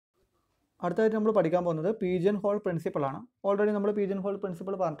അടുത്തായിട്ട് നമ്മൾ പഠിക്കാൻ പോകുന്നത് പീജിയൻ ഹോൾ പ്രിൻസിപ്പിൾ ആണ്. ഓൾറെഡി നമ്മൾ പീജിയൻ ഹോൾ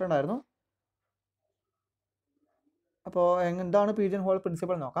പ്രിൻസിപ്പിൾ പറഞ്ഞിട്ടുണ്ടായിരുന്നു. അപ്പോൾ എന്താണ് പീജിയൻ ഹോൾ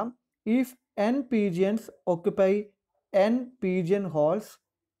പ്രിൻസിപ്പിൾ നോക്കാം. If n pigeons occupy n pigeon holes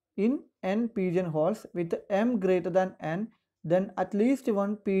in n pigeon holes with m greater than n, then at least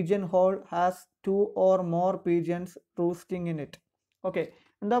one pigeon hole has 2 or more pigeons roosting in it. Okay,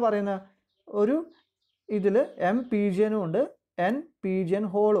 എന്താ പറയുന്നത്, ഒരു ഇതിൽ m pigeon ഉണ്ട്, n pigeon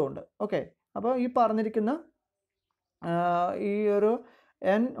ഹോളും ഉണ്ട്. Okay, അപ്പോൾ ഈ പറഞ്ഞിരിക്കുന്ന ഈ ഒരു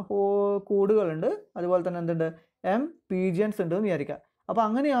n കൂടുകളുണ്ട്, അതുപോലെ തന്നെ എന്തുണ്ട്, m pigeons ഉണ്ട് എന്ന് വിചാരിക്കുക. അപ്പോൾ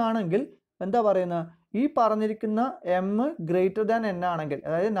അങ്ങനെയാണെങ്കിൽ എന്താ പറയുന്നത്, ഈ പറഞ്ഞിരിക്കുന്ന m ഗ്രേറ്റർ ദാൻ n ആണെങ്കിൽ,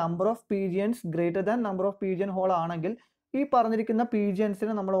 അതായത് number of pigeons greater than number of pigeon whole ആണെങ്കിൽ, ഈ പറഞ്ഞിരിക്കുന്ന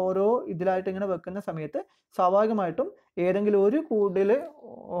പീജിയൻസിനെ നമ്മൾ ഓരോ ഇതിലായിട്ട് ഇങ്ങനെ വെക്കുന്ന സമയത്ത് സ്വാഭാവികമായിട്ടും ഏതെങ്കിലും ഒരു കൂടിൽ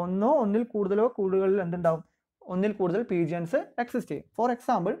ഒന്നിൽ കൂടുതലോ കൂടുകളിൽ എന്തുണ്ടാവും, ഒന്നിൽ കൂടുതൽ പീജിയൻസ് എക്സിസ്റ്റ് ചെയ്യും. ഫോർ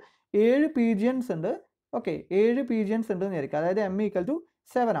എക്സാമ്പിൾ 7 പീജിയൻസ് ഉണ്ട്. ഓക്കെ, 7 പീജിയൻസ് ഉണ്ട് എന്ന് വിചാരിക്കുക, അതായത് m =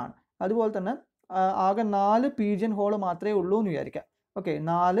 7 ആണ്. അതുപോലെ തന്നെ ആകെ 4 പീജിയൻ ഹോൾ മാത്രമേ ഉള്ളൂ എന്ന് വിചാരിക്കുക. ഓക്കെ,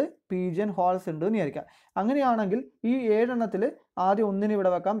 4 പീജിയൻ ഹോൾസ് ഉണ്ട് എന്ന് വിചാരിക്കുക. അങ്ങനെയാണെങ്കിൽ ഈ 7 എണ്ണത്തിൽ ആദ്യം ഒന്നിന്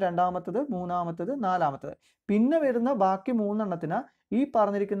ഇവിടെ വെക്കാം, രണ്ടാമത്തത്, മൂന്നാമത്തത്, നാലാമത്തത്. പിന്നെ വരുന്ന ബാക്കി 3 എണ്ണത്തിന് ഈ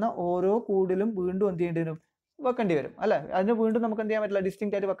പറഞ്ഞിരിക്കുന്ന ഓരോ കൂടിലും വീണ്ടും എന്ത് ചെയ്യേണ്ടി വരും, വെക്കേണ്ടി വരും അല്ലേ. അതിന് വീണ്ടും നമുക്ക് എന്ത് ചെയ്യാൻ പറ്റില്ല,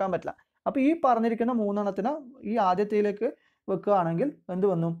 ഡിസ്റ്റിങ്ക്റ്റ് ആയിട്ട് വെക്കാൻ പറ്റില്ല. അപ്പോൾ ഈ പറഞ്ഞിരിക്കുന്ന 3 എണ്ണത്തിന് ഈ ആദ്യത്തേലേക്ക് വെക്കുകയാണെങ്കിൽ എന്ത്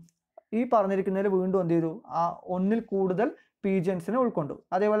വന്നു, ഈ പറഞ്ഞിരിക്കുന്നതിൽ വീണ്ടും എന്ത് ചെയ്തു, ആ ഒന്നിൽ കൂടുതൽ പീജിയൻസിനെ ഉൾക്കൊണ്ടു.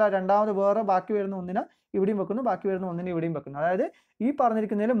 അതേപോലെ രണ്ടാമത് വേറെ ബാക്കി വരുന്ന ഒന്നിനെ ഇവിടെയും വെക്കുന്നു, ബാക്കി വരുന്ന ഒന്നിനെ ഇവിടെയും വെക്കുന്നു. അതായത് ഈ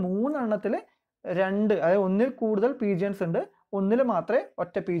പറഞ്ഞിരിക്കുന്നതിൽ 3 എണ്ണത്തിൽ 2, അതായത് ഒന്നിൽ കൂടുതൽ പീജിയൻസ് ഉണ്ട്, ഒന്നിൽ മാത്രമേ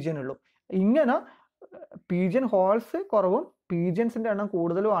ഒറ്റ പീജിയൻ ഉള്ളൂ. ഇങ്ങനെ പീജിയൻ ഹോൾസ് കുറവും പീജിയൻസിൻ്റെ എണ്ണം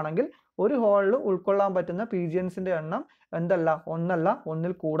കൂടുതലും ആണെങ്കിൽ ഒരു ഹോളിൽ ഉൾക്കൊള്ളാൻ പറ്റുന്ന പീജിയൻസിൻ്റെ എണ്ണം എന്തല്ല, ഒന്നല്ല,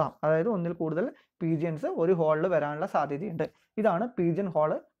 ഒന്നിൽ കൂടാം. അതായത് ഒന്നിൽ കൂടുതൽ പീജിയൻസ് ഒരു ഹോളിൽ വരാനുള്ള സാധ്യതയുണ്ട്. ഇതാണ് പീജിയൻ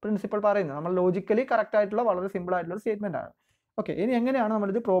ഹോൾ പ്രിൻസിപ്പിൾ പറയുന്നത്. നമ്മൾ ലോജിക്കലി കറക്റ്റ് ആയിട്ടുള്ള വളരെ സിമ്പിൾ ആയിട്ടുള്ള ഒരു സ്റ്റേറ്റ്മെന്റ് ആണ്. ഓക്കെ, ഇനി എങ്ങനെയാണ്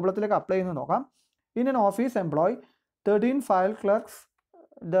നമ്മളിത് പ്രോബ്ലത്തിലേക്ക് അപ്ലൈ ചെയ്യുന്നത് നോക്കാം. In N office employ 13 file clerks,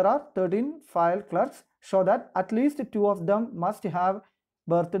 there are 13 file clerks, show that at least 2 of them must have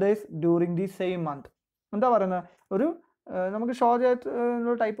birthdays during the same month. എന്താ പറയുന്നത്, ഒരു നമുക്ക് ഷോ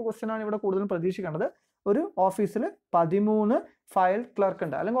ചെയ്ത ടൈപ്പ് ക്വസ്റ്റ്യൻ ആണ് ഇവിടെ കൂടുതലും പ്രതീക്ഷിക്കേണ്ടത്. ഒരു ഓഫീസിൽ 13 ഫയൽ ക്ലർക്ക്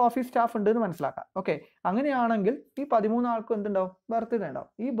ഉണ്ട്, അല്ലെങ്കിൽ ഓഫീസ് സ്റ്റാഫ് ഉണ്ട് എന്ന് മനസ്സിലാക്കാം. ഓക്കെ, അങ്ങനെയാണെങ്കിൽ ഈ 13 ആൾക്കും എന്തുണ്ടാവും, ബർത്ത്ഡേ ഉണ്ടാവും.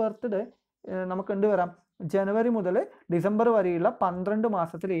 ഈ ബർത്ത്ഡേ നമുക്ക് എന്ത് വരാം, ജനുവരി മുതൽ ഡിസംബർ വരെയുള്ള 12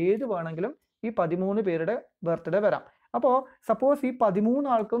 മാസത്തിൽ ഏത് വേണമെങ്കിലും ഈ 13 പേരുടെ ബർത്ത്ഡേ വരാം. അപ്പോൾ സപ്പോസ് ഈ 13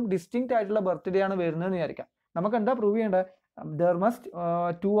 ആൾക്കും ഡിസ്റ്റിങ്ക്റ്റ് ആയിട്ടുള്ള ബർത്ത്ഡേ ആണ് വരുന്നതെന്ന് വിചാരിക്കാം. നമുക്ക് എന്താ പ്രൂവ് ചെയ്യേണ്ടത്, there must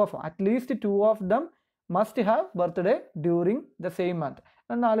at least 2 of them must have birthday during the same month.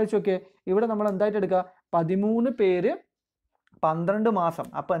 എന്ന് ആലോചിച്ച് നോക്കിയേ, ഇവിടെ നമ്മൾ എന്തായിട്ട് എടുക്കുക, 13 പേര് 12 മാസം.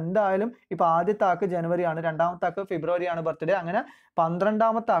 അപ്പോൾ എന്തായാലും ഇപ്പോൾ ആദ്യത്തെ ആൾക്ക് ജനുവരി ആണ്, രണ്ടാമത്തെ ആൾക്ക് ഫെബ്രുവരി ആണ് ബർത്ത്ഡേ, അങ്ങനെ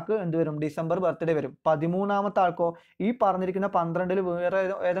 12ാമത്തെ ആൾക്ക് എന്ത് വരും, ഡിസംബർ ബർത്ത്ഡേ വരും. 13ാമത്തെ ആൾക്കോ ഈ പറഞ്ഞിരിക്കുന്ന 12ൽ വേറെ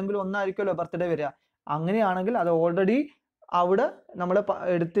ഏതെങ്കിലും ഒന്നായിരിക്കുമല്ലോ ബർത്ത്ഡേ വരിക. അങ്ങനെയാണെങ്കിൽ അത് ഓൾറെഡി അവിടെ നമ്മൾ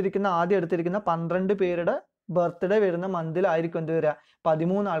ആദ്യം എടുത്തിരിക്കുന്ന 12 പേരുടെ ബർത്ത്ഡേ വരുന്ന മന്തിലായിരിക്കും എന്ത് വരിക,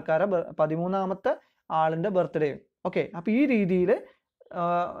 13ാമത്തെ ആളിൻ്റെ ബർത്ത്ഡേയും. ഓക്കെ, അപ്പോൾ ഈ രീതിയിൽ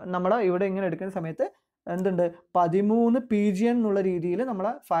നമ്മൾ ഇവിടെ ഇങ്ങനെ എടുക്കുന്ന സമയത്ത് എന്തുണ്ട്, 13 പീജിയൻ എന്നുള്ള രീതിയിൽ നമ്മൾ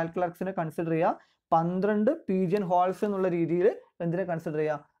ഫയൽ ക്ലർക്സിനെ കൺസിഡർ ചെയ്യുക, 12 പീജിയൻ ഹോൾസ് എന്നുള്ള രീതിയിൽ എന്തിനെ കൺസിഡർ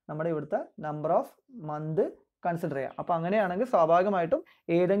ചെയ്യുക, നമ്മുടെ ഇവിടുത്തെ നമ്പർ ഓഫ് മന്ത് കൺസിഡർ ചെയ്യുക. അപ്പോൾ അങ്ങനെയാണെങ്കിൽ സ്വാഭാവികമായിട്ടും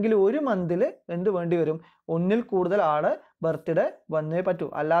ഏതെങ്കിലും ഒരു മന്തിൽ എന്ത് വേണ്ടി വരും, ഒന്നിൽ കൂടുതൽ ആള് ബർത്ത്ഡേ വന്നേ പറ്റൂ.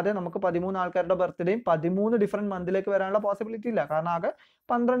 അല്ലാതെ നമുക്ക് 13 ആൾക്കാരുടെ ബർത്ത്ഡേയും 13 ഡിഫറെൻറ്റ് മന്തിലേക്ക് വരാനുള്ള പോസിബിലിറ്റി ഇല്ല, കാരണം ആകെ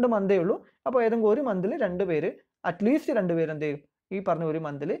 12 മന്തേ ഉള്ളൂ. അപ്പോൾ ഏതെങ്കിലും ഒരു മന്തിൽ 2 പേര്, അറ്റ്ലീസ്റ്റ് 2 പേര് എന്ത് ചെയ്യും, ഈ പറഞ്ഞ ഒരു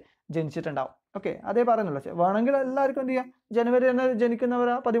മന്തിൽ ജനിച്ചിട്ടുണ്ടാവും. ഓക്കെ, അതേ പറയുന്നുള്ളൂ. വേണമെങ്കിൽ എല്ലാവർക്കും എന്ത് ചെയ്യാം, ജനുവരി തന്നെ ജനിക്കുന്നവർ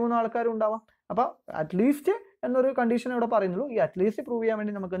 13 ആൾക്കാരും ഉണ്ടാവാം. അപ്പോൾ അറ്റ്ലീസ്റ്റ് എന്നൊരു കണ്ടീഷൻ ഇവിടെ പറയുന്നുള്ളൂ. ഈ അറ്റ്ലീസ്റ്റ് പ്രൂവ് ചെയ്യാൻ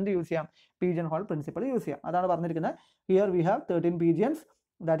വേണ്ടി നമുക്ക് എന്ത് യൂസ് ചെയ്യാം, പീജിയൻ ഹോൾ പ്രിൻസിപ്പിൾ യൂസ് ചെയ്യാം. അതാണ് പറഞ്ഞിരിക്കുന്നത്. Here we have 13 pigeons,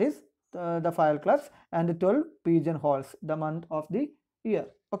 that is the file clerks, and 12 pigeon holes, the month of the year.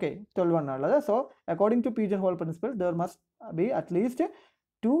 Okay, 12 ആണുള്ളത്. So according to pigeonhole principle, there must be at least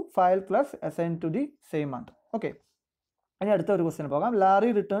 2 file clerks assigned to the same month. Okay, ഇനി അടുത്ത ഒരു question പോകാം.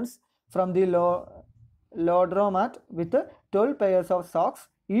 Larry returns from the laundromat with 12 pairs of socks,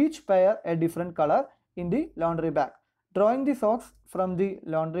 each pair a different color, in the laundry bag. Drawing the socks from the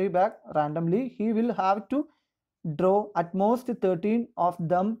laundry bag randomly, he will have to draw at most 13 of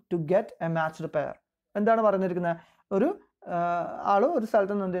them to get a matched pair. എന്താണ് പറഞ്ഞിരിക്കുന്നത്, ഒരു ആള് ഒരു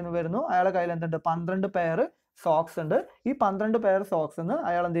സ്ഥലത്ത് നിന്ന് എന്ത് വരുന്നു, അയാളുടെ കയ്യിൽ എന്തുണ്ട്, 12 പെയർ സോക്സ് ഉണ്ട്. ഈ 12 പെയർ സോക്സ്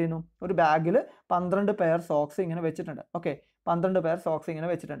അയാൾ എന്ത് ചെയ്യുന്നു, ഒരു ബാഗിൽ 12 പെയർ സോക്സ് ഇങ്ങനെ വെച്ചിട്ടുണ്ട്. ഓക്കെ, 12 പെയർ സോക്സ് ഇങ്ങനെ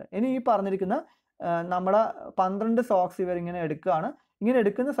വെച്ചിട്ടുണ്ട്. ഇനി ഈ പറഞ്ഞിരിക്കുന്ന നമ്മളെ 12 സോക്സ് ഇവരിങ്ങനെ എടുക്കുകയാണ്. ഇങ്ങനെ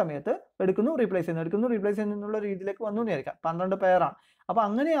എടുക്കുന്ന സമയത്ത് റീപ്ലേസ് ചെയ്യുന്നുള്ള രീതിയിലേക്ക് വന്നു എന്ന് വിചാരിക്കാം. 12 പെയറാണ്. അപ്പോൾ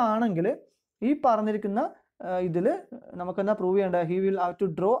അങ്ങനെയാണെങ്കിൽ ഈ പറഞ്ഞിരിക്കുന്ന ഇതിൽ നമുക്കെന്താ പ്രൂവ് ചെയ്യേണ്ടത്? He will have to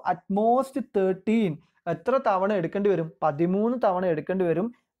draw utmost 13. എത്ര തവണ എടുക്കേണ്ടി വരും? 13 തവണ എടുക്കേണ്ടി വരും.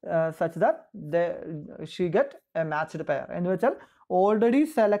 Such that she get A matched pair. എന്ന് വെച്ചാൽ ഓൾറെഡി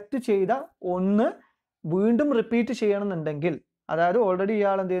സെലക്ട് ചെയ്ത ഒന്ന് വീണ്ടും റിപ്പീറ്റ് ചെയ്യണമെന്നുണ്ടെങ്കിൽ, അതായത് ഓൾറെഡി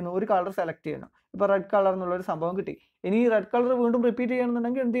ഇയാൾ എന്ത് ചെയ്യുന്നു? ഒരു കളർ സെലക്ട് ചെയ്യുന്നു. ഇപ്പോൾ റെഡ് കളർ എന്നുള്ളൊരു സംഭവം കിട്ടി. ഇനി ഈ റെഡ് കളർ വീണ്ടും റിപ്പീറ്റ്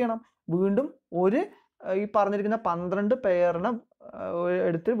ചെയ്യണമെന്നുണ്ടെങ്കിൽ എന്ത് ചെയ്യണം? വീണ്ടും ഈ പറഞ്ഞിരിക്കുന്ന 12 പെയറിനെ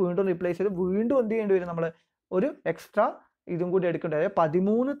എടുത്ത് വീണ്ടും റീപ്ലേസ് ചെയ്ത് വീണ്ടും എന്ത് ചെയ്യേണ്ടി വരും? നമ്മൾ ഒരു എക്സ്ട്രാ ഇതും കൂടി എടുക്കേണ്ടി വരും.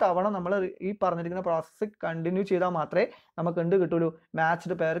 13 തവണ നമ്മൾ ഈ പറഞ്ഞിരിക്കുന്ന പ്രോസസ്സ് കണ്ടിന്യൂ ചെയ്താൽ മാത്രമേ നമുക്ക് എന്ത് കിട്ടുള്ളൂ?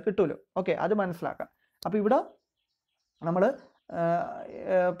 മാച്ച്ഡ് പെയർ കിട്ടുള്ളൂ. ഓക്കെ, അത് മനസ്സിലാക്കാം. അപ്പോൾ ഇവിടെ നമ്മൾ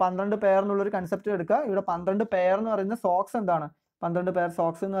 12 പെയർ എന്നുള്ളൊരു കൺസെപ്റ്റ് എടുക്കുക. ഇവിടെ 12 പെയർ എന്ന് പറയുന്ന സോക്സ് എന്താണ്? 12 പെയർ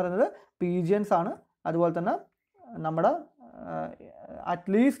സോക്സ് എന്ന് പറയുന്നത് പീജിയൻസ് ആണ്. അതുപോലെ തന്നെ നമ്മുടെ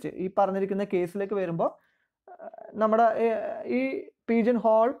അറ്റ്ലീസ്റ്റ് ഈ പറഞ്ഞിരിക്കുന്ന കേസിലേക്ക് വരുമ്പോൾ നമ്മുടെ ഈ പിജൻ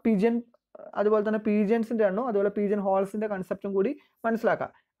അതുപോലെ തന്നെ പീജിയൻസിൻ്റെ എണ്ണവും അതുപോലെ പീജൻ ഹോൾസിൻ്റെ കൺസെപ്റ്റും കൂടി മനസ്സിലാക്കാം.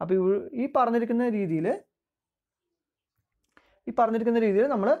 അപ്പോൾ ഈ പറഞ്ഞിരിക്കുന്ന രീതിയിൽ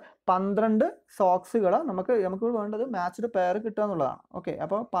നമ്മൾ 12 സോക്സുകൾ നമുക്ക് വേണ്ടത് മാച്ച്ഡ് പെയർ കിട്ടുക എന്നുള്ളതാണ്. ഓക്കെ,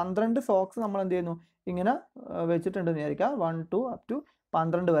 അപ്പോൾ 12 സോക്സ് നമ്മൾ എന്ത് ചെയ്യുന്നു? ഇങ്ങനെ വെച്ചിട്ടുണ്ടെന്ന് വിചാരിക്കാം, 1 2 അപ് ടു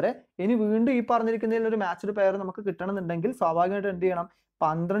 12 വരെ. ഇനി വീണ്ടും ഈ പറഞ്ഞിരിക്കുന്നതിൽ ഒരു മാച്ച്ഡ് പെയർ നമുക്ക് കിട്ടണമെന്നുണ്ടെങ്കിൽ സ്വാഭാവികമായിട്ട് എന്ത് ചെയ്യണം?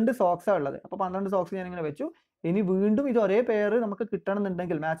 12 സോക്സാണ് ഉള്ളത്. അപ്പോൾ 12 സോക്സ് ഞാൻ ഇങ്ങനെ വെച്ചു. ഇനി വീണ്ടും ഇത് ഒരേ പെയർ നമുക്ക്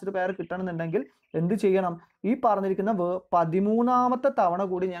കിട്ടണമെന്നുണ്ടെങ്കിൽ, മാച്ച്ഡ് പെയർ കിട്ടണമെന്നുണ്ടെങ്കിൽ എന്ത് ചെയ്യണം? ഈ പറഞ്ഞിരിക്കുന്ന 13ാമത്തെ തവണ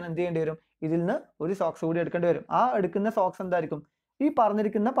കൂടി ഞാൻ എന്ത് ചെയ്യേണ്ടി വരും? ഇതിൽ നിന്ന് ഒരു സോക്സ് കൂടി എടുക്കേണ്ടി വരും. ആ എടുക്കുന്ന സോക്സ് എന്തായിരിക്കും? ഈ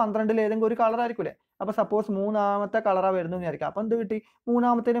പറഞ്ഞിരിക്കുന്ന 12 ഏതെങ്കിലും ഒരു കളർ ആയിരിക്കില്ലേ? അപ്പോൾ സപ്പോസ് 3ാമത്തെ കളറാണ് വരുന്നതെന്ന് വിചാരിക്കാം. അപ്പോൾ എന്ത് കിട്ടി?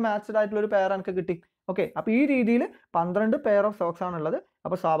 3ാമത്തേന് മാച്ച്ഡ് ആയിട്ടുള്ള ഒരു പെയർ എനിക്ക് കിട്ടി. ഓക്കെ, അപ്പോൾ ഈ രീതിയിൽ 12 പെയർ ഓഫ് സോക്സ് ആണുള്ളത്.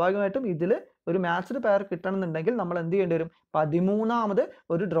 അപ്പോൾ സ്വാഭാവികമായിട്ടും ഇതിൽ ഒരു മാച്ച്ഡ് പെയർ കിട്ടണമെന്നുണ്ടെങ്കിൽ നമ്മൾ എന്ത് ചെയ്യേണ്ടി വരും? 13ാമത്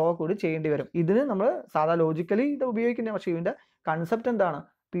ഒരു ഡ്രോ കൂടി ചെയ്യേണ്ടി വരും. ഇതിന് നമ്മൾ സാധാ ലോജിക്കലി ഇത് ഉപയോഗിക്കുന്ന, പക്ഷേ ഇതിൻ്റെ കൺസെപ്റ്റ് എന്താണ്?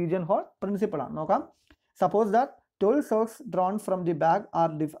 പീജൻ ഹോൾ പ്രിൻസിപ്പിൾ ആണ്. നോക്കാം. Suppose that 12 socks drawn from the bag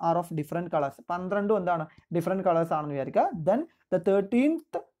are of different colors. 12 എന്താണ്? ഡിഫറെൻറ്റ് കളേഴ്സ് ആണെന്ന് വിചാരിക്കുക. Then the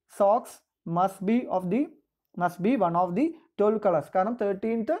 13th socks must be one of the 12 colors. കാരണം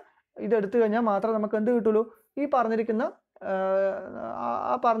 13th ഇത് എടുത്തു കഴിഞ്ഞാൽ മാത്രമേ നമുക്ക് എന്ത് കിട്ടുള്ളൂ? ഈ പറഞ്ഞിരിക്കുന്ന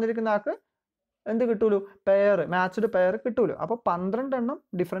ആൾക്ക് എന്ത് കിട്ടുള്ളൂ? പെയർ, മാച്ച്ഡ് പെയർ കിട്ടുള്ളൂ. അപ്പോൾ 12 എണ്ണം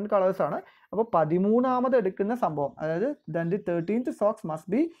ഡിഫറെൻറ്റ് കളേഴ്സ് ആണ്. അപ്പോൾ 13ാമത് എടുക്കുന്ന സംഭവം, അതായത് then the 13th socks must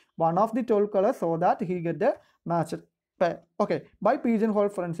be one of the 12 colors so that he get the matched pair. Okay, by pigeonhole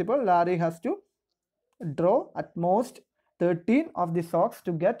principle, Larry has to draw at most 13 of the socks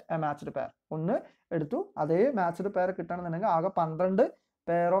to get a matched pair. ഒന്ന് എടുത്തു, അതേ matched pair കിട്ടണമെന്നുണ്ടെങ്കിൽ ആകെ 12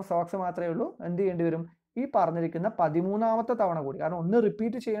 pair of socks മാത്രമേ ഉള്ളൂ. എന്ത് ചെയ്യേണ്ടി വരും? ഈ പറഞ്ഞിരിക്കുന്ന 13ാമത്തെ തവണ കൂടി, കാരണം ഒന്ന്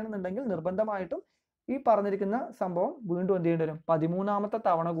റിപ്പീറ്റ് ചെയ്യണമെന്നുണ്ടെങ്കിൽ നിർബന്ധമായിട്ടും ഈ പറഞ്ഞിരിക്കുന്ന സംഭവം വീണ്ടും എന്ത് ചെയ്യേണ്ടി വരും? 13ാമത്തെ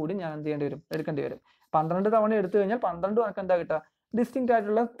തവണ കൂടി ഞാൻ എന്ത് ചെയ്യേണ്ടി വരും? എടുക്കേണ്ടി വരും. 12 തവണ എടുത്തു കഴിഞ്ഞാൽ 12 എനിക്ക് എന്താ കിട്ടുക? ഡിസ്റ്റിങ്ക്റ്റ്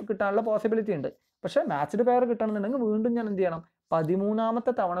ആയിട്ടുള്ള കിട്ടാനുള്ള പോസിബിലിറ്റി ഉണ്ട്. പക്ഷേ മാച്ച്ഡ് പെയർ കിട്ടണമെന്നുണ്ടെങ്കിൽ വീണ്ടും ഞാൻ എന്ത് ചെയ്യണം?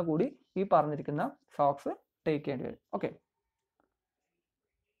 13ാമത്തെ തവണ കൂടി ഈ പറഞ്ഞിരിക്കുന്ന സോക്സ് ടേക്ക് ചെയ്യേണ്ടി വരും. Okay,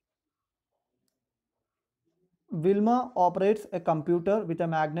 Vilma operates a computer with a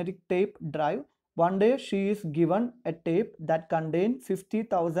magnetic tape drive. One day she is given a tape that contains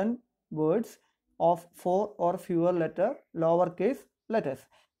 50,000 words of 4 or fewer lowercase letters.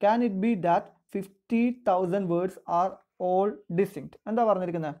 Can it be that 50,000 words are all distinct? എന്താ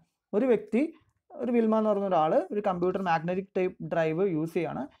പറഞ്ഞിരിക്കുന്നത്? ഒരു വ്യക്തി, ഒരു Wilma എന്ന് പറയുന്ന ഒരാൾ ഒരു computer magnetic tape drive use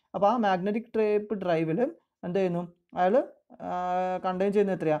ചെയ്യാണ്. അപ്പോൾ ആ മാഗ്നറ്റിക് ടേപ്പ് ഡ്രൈവിൽ എന്ത് ചെയ്യുന്നു? അയാൾ കണ്ടെയ്ൻ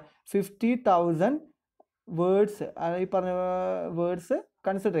ചെയ്യുന്നത് എത്രയാണ്? 50,000 വേർഡ്സ്, ഈ പറഞ്ഞ വേർഡ്സ്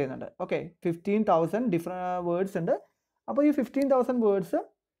കൺസിഡർ ചെയ്യുന്നുണ്ട്. ഓക്കെ, 15,000 ഡിഫറെൻറ്റ് വേർഡ്സ് ഉണ്ട്. അപ്പോൾ ഈ 15,000 വേർഡ്സ്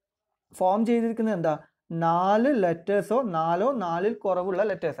ഫോം ചെയ്തിരിക്കുന്നത് എന്താ? 4 ലെറ്റേഴ്സോ 4 കുറവുള്ള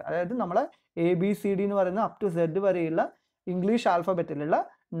ലെറ്റേഴ്സ്. അതായത് നമ്മൾ ABCD എന്ന് പറയുന്ന അപ് ടു Z വരെയുള്ള ഇംഗ്ലീഷ് ആൽഫബറ്റിലുള്ള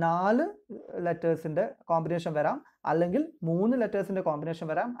 4 ലെറ്റേഴ്സിൻ്റെ കോമ്പിനേഷൻ വരാം, അല്ലെങ്കിൽ 3 ലെറ്റേഴ്സിൻ്റെ കോമ്പിനേഷൻ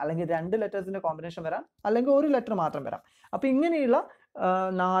വരാം, അല്ലെങ്കിൽ 2 ലെറ്റേഴ്സിൻ്റെ കോമ്പിനേഷൻ വരാം, അല്ലെങ്കിൽ ഒരു ലെറ്റർ മാത്രം വരാം. അപ്പോൾ ഇങ്ങനെയുള്ള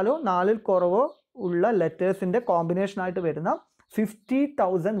 4 കുറവോ ഉള്ള ലെറ്റേഴ്സിൻ്റെ കോമ്പിനേഷനായിട്ട് വരുന്ന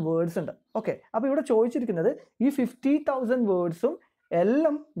 50,000 വേർഡ്സ് ഉണ്ട്. ഓക്കെ, അപ്പോൾ ഇവിടെ ചോദിച്ചിരിക്കുന്നത് ഈ 50,000 വേർഡ്സും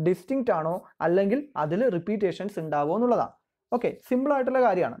എല്ലാം ഡിസ്റ്റിങ്ക്റ്റ് ആണോ, അല്ലെങ്കിൽ അതിൽ റിപ്പീറ്റേഷൻസ് ഉണ്ടാവുമോ എന്നുള്ളതാണ്. ഓക്കെ, സിമ്പിൾ ആയിട്ടുള്ള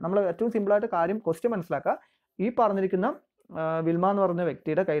കാര്യമാണ്. നമ്മൾ ഏറ്റവും സിമ്പിളായിട്ട് കാര്യം ക്വസ്റ്റ്യൻ മനസ്സിലാക്കുക. ഈ പറഞ്ഞിരിക്കുന്ന വിൽമ എന്ന് പറയുന്ന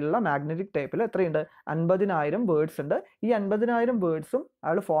വ്യക്തിയുടെ കയ്യിലുള്ള മാഗ്നറ്റിക് ടേപ്പിൽ എത്രയുണ്ട്? 50,000 വേർഡ്സ് ഉണ്ട്. ഈ 50,000 വേർഡ്സും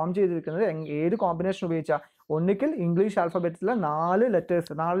അയാൾ ഫോം ചെയ്തിരിക്കുന്നത് ഏത് കോമ്പിനേഷൻ ഉപയോഗിച്ചാൽ? ഒന്നിക്കൽ English ആൽഫബറ്റിലെ 4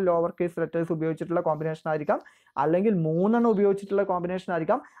 letters, 4 lower case letters ഉപയോഗിച്ചിട്ടുള്ള കോമ്പിനേഷൻ ആയിരിക്കാം, അല്ലെങ്കിൽ 3 എണ്ണം ഉപയോഗിച്ചിട്ടുള്ള കോമ്പിനേഷൻ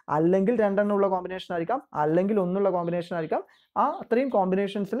ആയിരിക്കാം, അല്ലെങ്കിൽ 2 എണ്ണം ഉള്ള കോമ്പിനേഷൻ ആയിരിക്കാം, അല്ലെങ്കിൽ 1 ഉള്ള കോമ്പിനേഷൻ ആയിരിക്കാം. ആ അത്രയും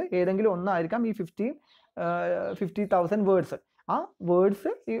കോമ്പിനേഷൻസിൽ ഏതെങ്കിലും ഒന്നായിരിക്കാം ഈ 50,000 വേർഡ്സ്. ആ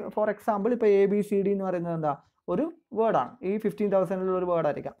വേർഡ്സ് ഫോർ എക്സാമ്പിൾ ഇപ്പോൾ ABCD എന്ന് പറയുന്നത് എന്താ? ഒരു വേർഡാണ്. ഈ 15,000 ഒരു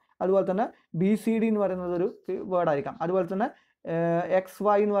വേർഡായിരിക്കാം. അതുപോലെ തന്നെ BCD എന്ന് പറയുന്നത് ഒരു വേർഡായിരിക്കാം. അതുപോലെ തന്നെ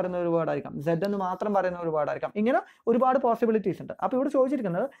XY എന്ന് പറയുന്ന ഒരു വേർഡായിരിക്കാം. Z എന്ന് മാത്രം പറയുന്ന ഒരു വേർഡായിരിക്കാം. ഇങ്ങനെ ഒരുപാട് പോസിബിലിറ്റീസ് ഉണ്ട്. അപ്പോൾ ഇവിടെ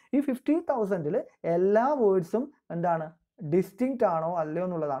ചോദിച്ചിരിക്കുന്നത് ഈ 50,000 എല്ലാ വേർഡ്സും എന്താണ്, ഡിസ്റ്റിങ്ക്റ്റ് ആണോ അല്ലയോ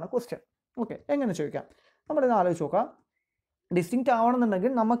എന്നുള്ളതാണ് ക്വസ്റ്റ്യൻ. ഓക്കെ, എങ്ങനെ ചോദിക്കാം? നമ്മളിത് ആലോചിച്ച് നോക്കാം. ഡിസ്റ്റിങ്ക്റ്റ്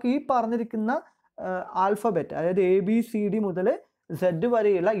ആവണമെന്നുണ്ടെങ്കിൽ നമുക്ക് ഈ പറഞ്ഞിരിക്കുന്ന ആൽഫബറ്റ്, അതായത് ABCD മുതൽ Z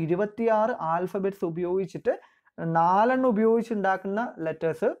വരെയുള്ള 26 ആൽഫബറ്റ്സ് ഉപയോഗിച്ചിട്ട് 4 ഉപയോഗിച്ചുണ്ടാക്കുന്ന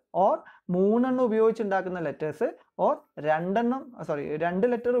letters, or 3 ഉപയോഗിച്ചുണ്ടാക്കുന്ന letters, or 2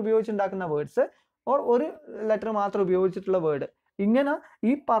 letter ഉപയോഗിച്ചുണ്ടാക്കുന്ന words, or 1 letter മാത്രം ഉപയോഗിച്ചിട്ടുള്ള വേർഡ്. ഇങ്ങനെ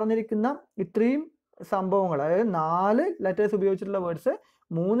ഈ പറഞ്ഞിരിക്കുന്ന ഇത്രയും സംഭവങ്ങൾ, അതായത് 4 ലെറ്റേഴ്സ് ഉപയോഗിച്ചിട്ടുള്ള വേർഡ്സ്,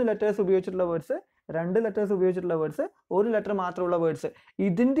 3 ലെറ്റേഴ്സ് ഉപയോഗിച്ചിട്ടുള്ള വേർഡ്സ്, 2 ലെറ്റേഴ്സ് ഉപയോഗിച്ചിട്ടുള്ള വേർഡ്സ്, 1 ലെറ്റർ മാത്രമുള്ള വേർഡ്സ്,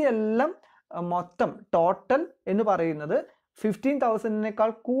 ഇതിൻ്റെ എല്ലാം മൊത്തം ടോട്ടൽ എന്ന് പറയുന്നത് 15,000-നേക്കാൾ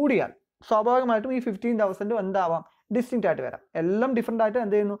കൂടിയാൽ സ്വാഭാവികമായിട്ടും ഈ 15,000 എന്താവാം, ഡിസ്റ്റിങ്ക്റ്റ് ആയിട്ട് വരാം. എല്ലാം ഡിഫറെൻ്റ് ആയിട്ട്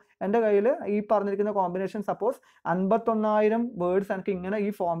എന്ത് ചെയ്യുന്നു, എൻ്റെ കയ്യിൽ ഈ പറഞ്ഞിരിക്കുന്ന കോമ്പിനേഷൻ സപ്പോസ് 51,000 വേർഡ്സ് എനിക്ക് ഇങ്ങനെ ഈ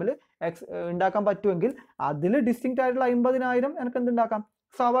ഫോമിൽ ഉണ്ടാക്കാൻ പറ്റുമെങ്കിൽ അതിൽ ഡിസ്റ്റിങ്ക്റ്റ് ആയിട്ടുള്ള 50,000 എനിക്ക് എന്തുണ്ടാക്കാം,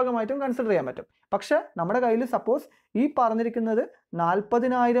 സ്വാഭാവികമായിട്ടും കൺസിഡർ ചെയ്യാൻ പറ്റും. പക്ഷെ നമ്മുടെ കയ്യിൽ സപ്പോസ് ഈ പറഞ്ഞിരിക്കുന്നത്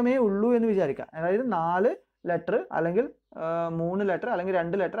 40,000 ഉള്ളൂ എന്ന് വിചാരിക്കുക. അതായത് 4 ലെറ്റർ അല്ലെങ്കിൽ 3 ലെറ്റർ അല്ലെങ്കിൽ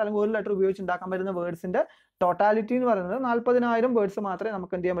 2 ലെറ്റർ അല്ലെങ്കിൽ 1 ലെറ്റർ ഉപയോഗിച്ച് ഉണ്ടാക്കാൻ പറ്റുന്ന വേർഡ്സിന്റെ ടോട്ടാലിറ്റി എന്ന് പറയുന്നത് 40,000 വേർഡ്സ് മാത്രമേ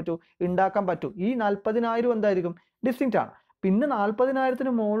നമുക്ക് എന്ത് ചെയ്യാൻ പറ്റൂ, ഉണ്ടാക്കാൻ പറ്റൂ. ഈ 40,000 എന്തായിരിക്കും, ഡിസ്റ്റിങ്ക്റ്റ് ആണ്. പിന്നെ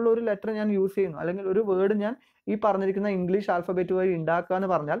 40,000-ന് മുകളിൽ ഒരു ലെറ്റർ ഞാൻ യൂസ് ചെയ്യുന്നു, അല്ലെങ്കിൽ ഒരു വേർഡ് ഞാൻ ഈ പറഞ്ഞിരിക്കുന്ന ഇംഗ്ലീഷ് ആൽഫബറ്റ് വഴി ഉണ്ടാക്കുക എന്ന്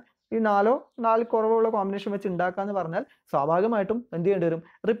പറഞ്ഞാൽ, ഈ 4 കുറവുള്ള കോമ്പിനേഷൻ വെച്ച് ഉണ്ടാക്കുക എന്ന് പറഞ്ഞാൽ സ്വാഭാവികമായിട്ടും എന്ത് ചെയ്യേണ്ടി വരും,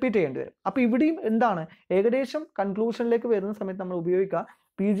 റിപ്പീറ്റ് ചെയ്യേണ്ടി വരും. അപ്പോൾ ഇവിടെയും എന്താണ്, ഏകദേശം കൺക്ലൂഷനിലേക്ക് വരുന്ന സമയത്ത് നമ്മൾ ഉപയോഗിക്കുക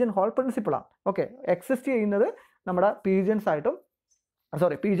പീജിയൻ ഹോൾ പ്രിൻസിപ്പിൾ ആണ്. ഓക്കെ, എക്സിസ്റ്റ് ചെയ്യുന്നത് നമ്മുടെ പീജിയൻ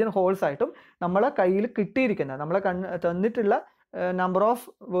ഹോൾസ് ആയിട്ടും നമ്മളെ കയ്യിൽ കിട്ടിയിരിക്കുന്ന, നമ്മളെ തന്നിട്ടുള്ള നമ്പർ ഓഫ്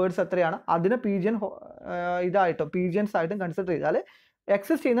വേർഡ്സ് എത്രയാണ് അതിനെ പീജിയൻസ് ആയിട്ടും കൺസിഡർ ചെയ്താൽ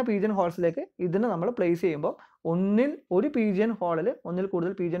എക്സിസ്റ്റ് ചെയ്യുന്ന പീജിയൻ ഹോൾസിലേക്ക് ഇതിനെ നമ്മൾ പ്ലേസ് ചെയ്യുമ്പോൾ ഒരു പീജിയൻ ഹോളിൽ ഒന്നിൽ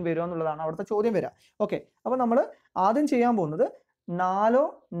കൂടുതൽ പീജിയൻ വരുമോ എന്നുള്ളതാണ് അവിടുത്തെ ചോദ്യം വരിക. ഓക്കെ, അപ്പോൾ നമ്മൾ ആദ്യം ചെയ്യാൻ പോകുന്നത് 4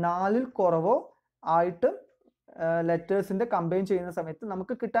 4-ൽ കുറവോ ആയിട്ട് ലെറ്റേഴ്സിൻ്റെ കമ്പൈൻ ചെയ്യുന്ന സമയത്ത്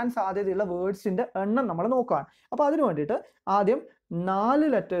നമുക്ക് കിട്ടാൻ സാധ്യതയുള്ള വേർഡ്സിൻ്റെ എണ്ണം നമ്മൾ നോക്കുകയാണ്. അപ്പോൾ അതിന് വേണ്ടിയിട്ട് ആദ്യം 4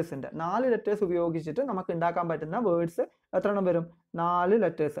 ലെറ്റേഴ്സ് ഉപയോഗിച്ചിട്ട് നമുക്ക് ഉണ്ടാക്കാൻ പറ്റുന്ന വേർഡ്സ് എത്ര എണ്ണം വരും, 4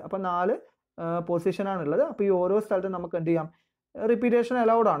 ലെറ്റേഴ്സ്. അപ്പോൾ 4 പൊസിഷനാണുള്ളത്. അപ്പോൾ ഈ ഓരോ സ്ഥലത്തും നമുക്ക് എന്ത് ചെയ്യാം, റിപ്പീറ്റേഷൻ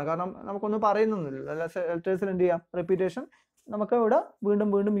അലൗഡ് ആണ്. കാരണം നമുക്കൊന്നും പറയുന്നൊന്നുമില്ല. ലെറ്റേഴ്സിൽ എന്ത് ചെയ്യാം, റിപ്പീറ്റേഷൻ നമുക്ക് ഇവിടെ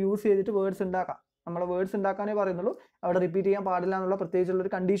വീണ്ടും യൂസ് ചെയ്തിട്ട് വേർഡ്സ് ഉണ്ടാക്കാം. നമ്മൾ വേർഡ്സ് ഉണ്ടാക്കാനേ പറയുന്നുള്ളൂ, അവിടെ റിപ്പീറ്റ് ചെയ്യാൻ പാടില്ല എന്നുള്ള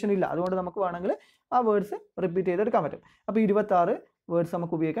പ്രത്യേകിച്ചുള്ളൊരു കണ്ടീഷൻ ഇല്ല. അതുകൊണ്ട് നമുക്ക് വേണമെങ്കിൽ ആ വേർഡ്സ് റിപ്പീറ്റ് ചെയ്തെടുക്കാൻ പറ്റും. അപ്പോൾ 26 വേർഡ്സ്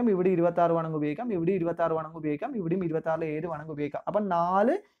നമുക്ക് ഉപയോഗിക്കാം. ഇവിടെ 26 വേണമെങ്കിൽ ഉപയോഗിക്കാം, ഇവിടെ 26 വേണമെങ്കിൽ ഉപയോഗിക്കാം, ഇവിടെയും 26 7 വേണമെങ്കിൽ ഉപയോഗിക്കാം. അപ്പം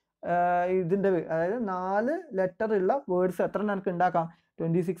 4 അതായത് 4 ലെറ്റർ ഉള്ള വേർഡ്സ് എത്ര നമുക്ക് ഉണ്ടാക്കാം,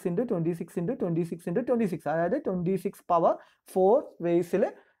 26 × 26 × 26 × 26, അതായത് 26 പവർ 4 വേസിൽ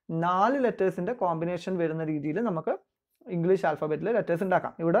 4 ലെറ്റേഴ്സിൻ്റെ കോമ്പിനേഷൻ വരുന്ന രീതിയിൽ നമുക്ക് ഇംഗ്ലീഷ് ആൽഫബറ്റിൽ ലെറ്റേഴ്സ്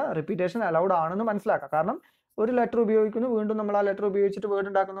ഉണ്ടാക്കാം. ഇവിടെ റിപ്പീറ്റേഷൻ അലൗഡ് ആണെന്ന് മനസ്സിലാക്കാം. കാരണം ഒരു ലെറ്റർ ഉപയോഗിക്കുന്നു, വീണ്ടും നമ്മൾ ആ ലെറ്റർ ഉപയോഗിച്ചിട്ട് വേർഡ്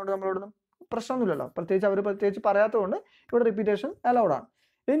ഉണ്ടാക്കുന്നതുകൊണ്ട് നമ്മളോടൊന്നും പ്രശ്നമൊന്നുമില്ലല്ലോ. പ്രത്യേകിച്ച് പറയാത്തതുകൊണ്ട് ഇവിടെ റിപ്പീറ്റേഷൻ അലൗഡ് ആണ്.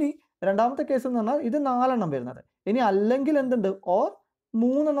 ഇനി രണ്ടാമത്തെ കേസ് എന്ന് പറഞ്ഞാൽ ഇത് 4 എണ്ണം വരുന്നത്. ഇനി അല്ലെങ്കിൽ എന്തുണ്ട്, ഓർ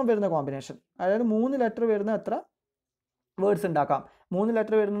 3 എണ്ണം വരുന്ന കോമ്പിനേഷൻ, അതായത് 3 ലെറ്റർ വരുന്ന എത്ര വേർഡ്സ് ഉണ്ടാക്കാം. 3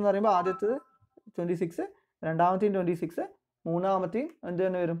 ലെറ്റർ വരുന്നതെന്ന് പറയുമ്പോൾ ആദ്യത്തേത് 26, രണ്ടാമത്തെയും 26, മൂന്നാമത്തെയും എന്ത്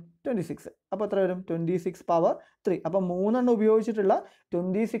തന്നെ വരും, 26. അപ്പോൾ എത്ര വരും, 26 പവർ 3. അപ്പോൾ 3 എണ്ണം ഉപയോഗിച്ചിട്ടുള്ള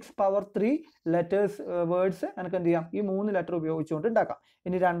 26 പവർ 3 ലെറ്റേഴ്സ് വേർഡ്സ് എനിക്ക് എന്ത് ചെയ്യാം, ഈ 3 ലെറ്റർ ഉപയോഗിച്ചുകൊണ്ട് ഉണ്ടാക്കാം.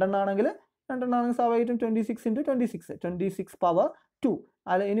 ഇനി 2 എണ്ണമാണെങ്കിൽ സ്വാഭാവികമായിട്ടും 26 × 26, 26 പവർ 2.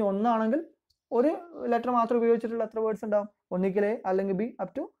 അല്ല, ഇനി 1 ആണെങ്കിൽ ഒരു ലെറ്റർ മാത്രം ഉപയോഗിച്ചിട്ടുള്ള എത്ര വേർഡ്സ് ഉണ്ടാവും, ഒന്നിക്കൽ A അല്ലെങ്കിൽ B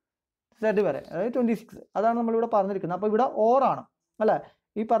അപ് ടു Z വരെ, അതായത് 26. അതാണ് നമ്മളിവിടെ പറഞ്ഞിരിക്കുന്നത്. അപ്പോൾ ഇവിടെ ഓർ ആണ് അല്ലേ,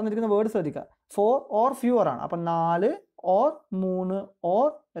 ഈ പറഞ്ഞിരിക്കുന്ന വേർഡ് ശ്രദ്ധിക്കുക, 4 ഓർ ഫ്യൂവർ ആണ്. അപ്പം 4 ഓർ 3 ഓർ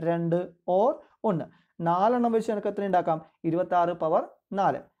 2 ഓർ 1. 4 എണ്ണം വെച്ച് എനിക്ക് എത്ര ഉണ്ടാക്കാം, 26 പവർ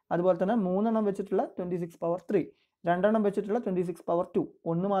 4. അതുപോലെ തന്നെ 3 എണ്ണം വെച്ചിട്ടുള്ള 26 പവർ 3, 2 എണ്ണം വെച്ചിട്ടുള്ള 26 പവർ 2,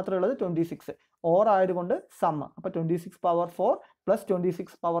 1 മാത്രമേ ഉള്ളത് 26. ഓർ ആയതുകൊണ്ട് സമ്മ. അപ്പോൾ 26 power 4 plus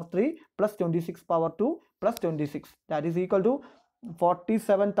 26 power 3 plus 26 power 2 plus 26, that is equal to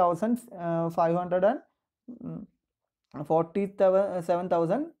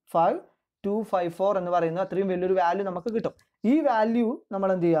 47,554 എന്ന് പറയുന്ന അത്രയും വലിയൊരു വാല്യൂ നമുക്ക് കിട്ടും. ഈ വാല്യൂ നമ്മൾ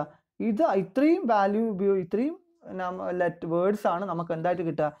എന്ത് ചെയ്യുക, ഇത്രയും വാല്യൂ ഇത്രയും വേർഡ്സ് ആണ് നമുക്ക് എന്തായിട്ട്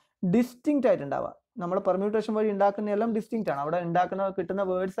കിട്ടുക, ഡിസ്റ്റിങ്ക്റ്റ് ആയിട്ട് ഉണ്ടാവുക. നമ്മൾ പെർമ്യൂട്ടേഷൻ വഴി ഉണ്ടാക്കുന്ന എല്ലാം ഡിസ്റ്റിങ്ക്റ്റ് ആണ്. അവിടെ കിട്ടുന്ന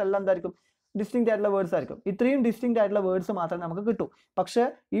വേർഡ്സ് എല്ലാം എന്തായിരിക്കും, ഡിസ്റ്റിങ്ക്റ്റ് ആയിട്ടുള്ള വേർഡ്സ് ആയിരിക്കും. ഇത്രയും ഡിസ്റ്റിങ്ക്റ്റ് ആയിട്ടുള്ള വേർഡ്സ് മാത്രമേ നമുക്ക് കിട്ടൂ. പക്ഷേ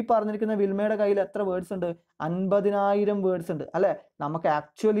ഈ പറഞ്ഞിരിക്കുന്ന വിൽമയുടെ കയ്യിൽ എത്ര വേർഡ്സ് ഉണ്ട്, 50,000 വേർഡ്സ് ഉണ്ട് അല്ലേ. നമുക്ക്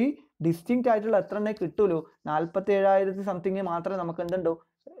ആക്ച്വലി ഡിസ്റ്റിങ്ക്റ്റ് ആയിട്ടുള്ള എത്ര എണ്ണേ കിട്ടുള്ളൂ, 47,000 സംതിങ് മാത്രമേ നമുക്ക് എന്തുണ്ടോ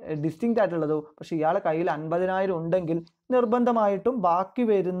ഡിസ്റ്റിങ്ക്റ്റ് ആയിട്ടുള്ളതോ. പക്ഷേ ഇയാളെ കയ്യിൽ 50,000 ഉണ്ടെങ്കിൽ നിർബന്ധമായിട്ടും ബാക്കി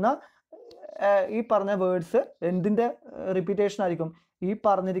വരുന്ന ഈ പറഞ്ഞ വേർഡ്സ് എന്തിൻ്റെ റിപ്പീറ്റേഷൻ ആയിരിക്കും? ഈ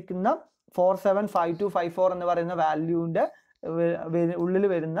പറഞ്ഞിരിക്കുന്ന 475254 എന്ന് പറയുന്ന വാല്യൂവിൻ്റെ ഉള്ളിൽ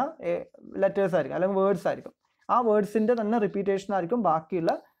വരുന്ന ലെറ്റേഴ്സ് ആയിരിക്കും, അല്ലെങ്കിൽ വേർഡ്സ് ആയിരിക്കും. ആ വേർഡ്സിൻ്റെ തന്നെ റിപ്പീറ്റേഷൻ ആയിരിക്കും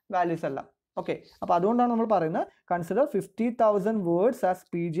ബാക്കിയുള്ള വാല്യൂസ് എല്ലാം. ഓക്കെ, അപ്പോൾ അതുകൊണ്ടാണ് നമ്മൾ പറയുന്നത് consider 50,000 words as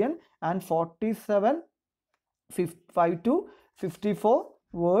pigeon and 475254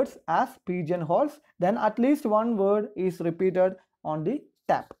 words as pigeonholes, then at least one word is repeated on the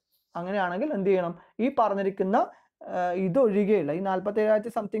tap. അങ്ങനെയാണെങ്കിൽ എന്ത് ചെയ്യണം? ഈ പറഞ്ഞിരിക്കുന്ന ഇതൊഴികെയുള്ള ഈ 47,000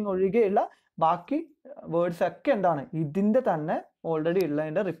 സംതിങ് ഒഴികെയുള്ള ബാക്കി വേർഡ്സ് ഒക്കെ എന്താണ്? ഇതിൻ്റെ തന്നെ ഓൾറെഡി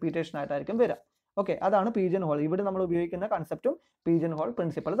ഉള്ളതിൻ്റെ റിപ്പീറ്റേഷൻ ആയിട്ടായിരിക്കും വരിക. ഓക്കെ, അതാണ് പീജൻ ഹോൾ. ഇവിടെ നമ്മൾ ഉപയോഗിക്കുന്ന കൺസെപ്റ്റും പീജൻ ഹോൾ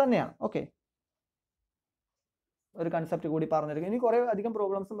പ്രിൻസിപ്പൾ തന്നെയാണ്. ഓക്കെ, ഒരു കൺസെപ്റ്റ് കൂടി പറഞ്ഞിരിക്കും. ഇനി കുറേ അധികം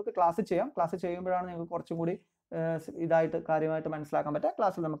പ്രോബ്ലംസ് നമുക്ക് ക്ലാസ് ചെയ്യാം. ക്ലാസ് ചെയ്യുമ്പോഴാണ് നിങ്ങൾക്ക് കുറച്ചും കൂടി ഇതായിട്ട് കാര്യമായിട്ട് മനസ്സിലാക്കാൻ പറ്റുക.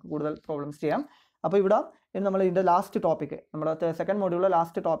 ക്ലാസ്സിൽ നമുക്ക് കൂടുതൽ പ്രോബ്ലംസ് ചെയ്യാം. അപ്പോൾ ഇവിടെ നമ്മൾ ഇതിൻ്റെ ലാസ്റ്റ് ടോപ്പിക്ക്, നമ്മുടെ സെക്കൻഡ് മോഡ്യൂളിലെ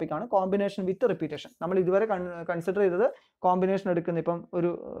ലാസ്റ്റ് ടോപ്പിക്കാണ് കോമ്പിനേഷൻ വിത്ത് റിപ്പീറ്റേഷൻ. നമ്മൾ ഇതുവരെ കൺസിഡർ ചെയ്തത് കോമ്പിനേഷൻ എടുക്കുന്ന, ഇപ്പം ഒരു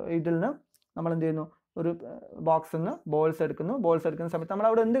ഇതിൽ നിന്ന് നമ്മൾ എന്ത് ചെയ്യുന്നു, ഒരു ബോക്സിൽ നിന്ന് ബോൾസ് എടുക്കുന്നു. ബോൾസ് എടുക്കുന്ന സമയത്ത് നമ്മൾ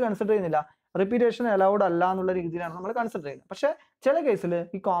അവിടെ എന്ത് കൺസിഡർ ചെയ്യുന്നില്ല? റിപ്പീറ്റേഷൻ അലൗഡ് അല്ല എന്നുള്ള രീതിയിലാണ് നമ്മൾ കൺസിഡർ ചെയ്യുന്നത്. പക്ഷേ ചില കേസിൽ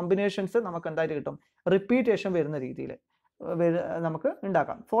ഈ കോമ്പിനേഷൻസ് നമുക്ക് എന്തായിട്ട് കിട്ടും? റിപ്പീറ്റേഷൻ വരുന്ന രീതിയിൽ നമുക്ക്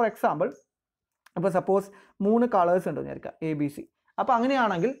ഉണ്ടാക്കാം. ഫോർ എക്സാമ്പിൾ, അപ്പോൾ സപ്പോസ് 3 കളേഴ്സ് ഉണ്ട് വിചാരിക്കുക, ABC. അപ്പോൾ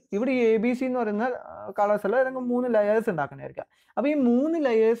അങ്ങനെയാണെങ്കിൽ ഇവിടെ ഈ ABC എന്ന് പറയുന്ന കളേഴ്സ് അല്ല, അല്ലെങ്കിൽ 3 ലെയേഴ്സ് ഉണ്ടാക്കുന്നതായിരിക്കാം. അപ്പോൾ ഈ 3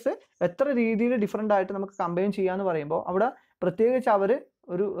 ലെയേഴ്സ് എത്ര രീതിയിൽ ഡിഫറെൻ്റ് ആയിട്ട് നമുക്ക് കമ്പൈൻ ചെയ്യാമെന്ന് പറയുമ്പോൾ അവിടെ പ്രത്യേകിച്ച് അവർ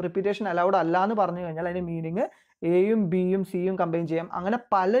ഒരു റിപ്പീറ്റേഷൻ അലൗഡ് അല്ല എന്ന് പറഞ്ഞു കഴിഞ്ഞാൽ അതിൻ്റെ മീനിങ് എയും ബിയും സിയും കമ്പൈൻ ചെയ്യാം. അങ്ങനെ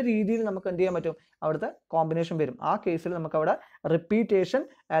പല രീതിയിൽ നമുക്ക് എന്ത് ചെയ്യാൻ പറ്റും? അവിടുത്തെ കോമ്പിനേഷൻ വരും. ആ കേസിൽ നമുക്ക് അവിടെ റിപ്പീറ്റേഷൻ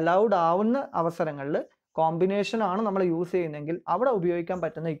അലൗഡ് ആവുന്ന അവസരങ്ങളിൽ കോമ്പിനേഷൻ ആണ് നമ്മൾ യൂസ് ചെയ്യുന്നതെങ്കിൽ അവിടെ ഉപയോഗിക്കാൻ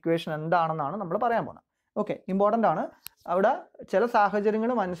പറ്റുന്ന ഇക്വേഷൻ എന്താണെന്നാണ് നമ്മൾ പറയാൻ പോകുന്നത്. ഓക്കെ, ഇമ്പോർട്ടൻ്റ് ആണ്. അവിടെ ചില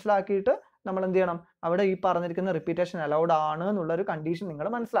സാഹചര്യങ്ങൾ മനസ്സിലാക്കിയിട്ട് നമ്മൾ എന്ത് ചെയ്യണം? അവിടെ ഈ പറഞ്ഞിരിക്കുന്ന റിപ്പീറ്റേഷൻ അലൗഡ് ആണ് എന്നുള്ളൊരു കണ്ടീഷൻ നിങ്ങൾ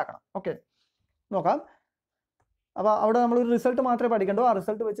മനസ്സിലാക്കണം. ഓക്കെ, നോക്കാം. അപ്പോൾ അവിടെ നമ്മളൊരു റിസൾട്ട് മാത്രമേ പഠിക്കണ്ടോ. ആ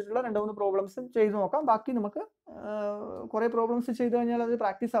റിസൾട്ട് വെച്ചിട്ടുള്ള 2-3 പ്രോബ്ലംസ് ചെയ്ത് നോക്കാം. ബാക്കി നമുക്ക് കുറേ പ്രോബ്ലംസ് ചെയ്ത് കഴിഞ്ഞാൽ അത്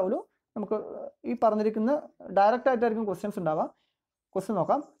പ്രാക്ടീസ് ആവുമല്ലോ. നമുക്ക് ഈ പറഞ്ഞിരിക്കുന്ന ഡയറക്റ്റ് ആയിട്ടായിരിക്കും ക്വസ്റ്റ്യൻസ് ഉണ്ടാവാം. ക്വസ്റ്റ്യൻ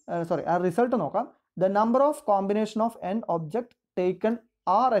നോക്കാം, ആ റിസൾട്ട് നോക്കാം. The number of combination of n object taken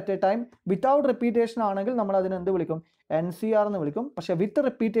are at a time without repetition ആണെങ്കിൽ നമ്മൾ അതിനെ എന്ത് വിളിക്കും? NCR എന്ന് വിളിക്കും. പക്ഷേ വിത്ത്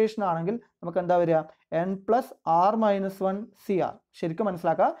റിപ്പീറ്റേഷൻ ആണെങ്കിൽ നമുക്ക് എന്താ വരിക? n+r-1 CR. ശരിക്കും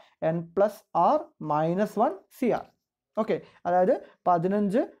മനസ്സിലാക്കുക, n+r-1 CR. ഓക്കെ, അതായത്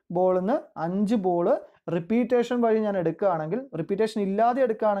 15 ബോളിൽ നിന്ന് 5 ബോള് റിപ്പീറ്റേഷൻ വഴി ഞാൻ എടുക്കുകയാണെങ്കിൽ, റിപ്പീറ്റേഷൻ ഇല്ലാതെ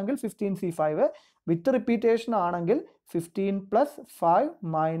എടുക്കുകയാണെങ്കിൽ 15C5, വിത്ത് റിപ്പീറ്റേഷൻ ആണെങ്കിൽ 15 + 5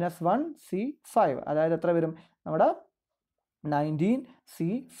 - 1 C5. അതായത് എത്ര വരും? നമ്മുടെ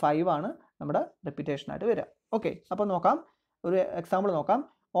 19C5 ആണ് നമ്മുടെ റിപ്പീറ്റേഷനായിട്ട് വരിക. ഓക്കെ, അപ്പോൾ നോക്കാം, ഒരു എക്സാമ്പിൾ നോക്കാം.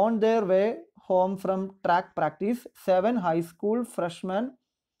 On their way home from track practice 7 high school freshmen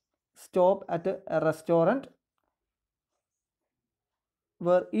stop at A restaurant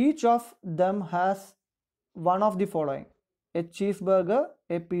where each of them has one of the following: a cheeseburger,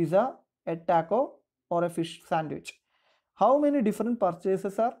 a pizza, a taco, or a fish sandwich. How many different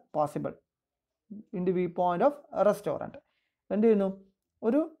purchases are possible in the viewpoint of a restaurant? എന്ത് ചെയ്യുന്നു?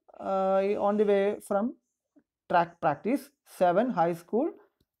 ഒരു on the way from track practice 7 high school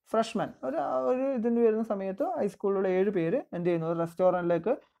freshmen, ഒരു ഇതിന് വരുന്ന സമയത്ത് ഹൈസ്കൂളിലുള്ള 7 പേര് എന്ത് ചെയ്യുന്നു? ഒരു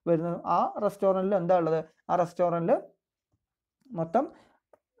റെസ്റ്റോറൻറ്റിലേക്ക് വരുന്നു. ആ റെസ്റ്റോറൻറ്റിൽ എന്താ ഉള്ളത്? ആ റെസ്റ്റോറൻറ്റിൽ മൊത്തം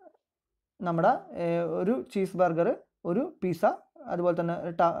നമ്മുടെ ഒരു ചീസ് ബർഗർ, ഒരു പിസ്സ, അതുപോലെ തന്നെ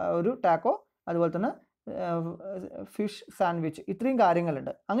ഒരു ടാക്കോ, അതുപോലെ തന്നെ ഫിഷ് സാൻഡ്വിച്ച്, ഇത്രയും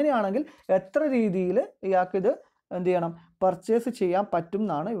കാര്യങ്ങളുണ്ട്. അങ്ങനെയാണെങ്കിൽ എത്ര രീതിയിൽ ഇയാൾക്ക് ഇത് എന്ത് ചെയ്യണം? പർച്ചേസ് ചെയ്യാൻ പറ്റും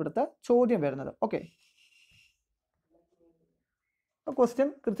എന്നാണ് ഇവിടുത്തെ ചോദ്യം വരുന്നത്. ഓക്കെ, ക്വസ്റ്റ്യൻ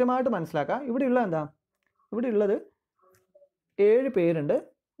കൃത്യമായിട്ട് മനസ്സിലാക്കുക. ഇവിടെയുള്ള എന്താ? ഇവിടെ ഉള്ളത് 7 പേരുണ്ട്,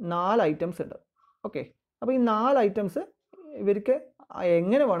 4 ഐറ്റംസ് ഉണ്ട്. ഓക്കെ, അപ്പോൾ ഈ 4 ഐറ്റംസ് ഇവർക്ക്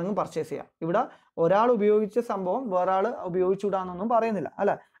എങ്ങനെ വേണമെങ്കിലും പർച്ചേസ് ചെയ്യാം. ഇവിടെ ഒരാൾ ഉപയോഗിച്ച സംഭവം വേറെ ആൾ ഉപയോഗിച്ചുകൂടാന്നൊന്നും പറയുന്നില്ല,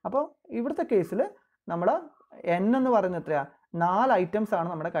 അല്ലേ? അപ്പോൾ ഇവിടുത്തെ കേസിൽ നമ്മുടെ n എന്ന് പറയുന്നത് എത്രയാ? 4 ഐറ്റംസ് ആണ്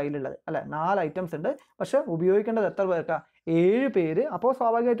നമ്മുടെ കയ്യിലുള്ളത്, അല്ലേ? 4 ഐറ്റംസ് ഉണ്ട്. പക്ഷെ ഉപയോഗിക്കേണ്ടത് എത്ര പേർക്കാ? 7 പേര്. അപ്പോൾ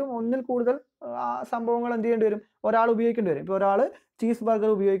സ്വാഭാവികമായിട്ടും ഒന്നിൽ കൂടുതൽ സംഭവങ്ങൾ എന്ത് ചെയ്യേണ്ടി വരും? ഒരാൾ ഉപയോഗിക്കേണ്ടി വരും. ഇപ്പോൾ ഒരാൾ ചീസ്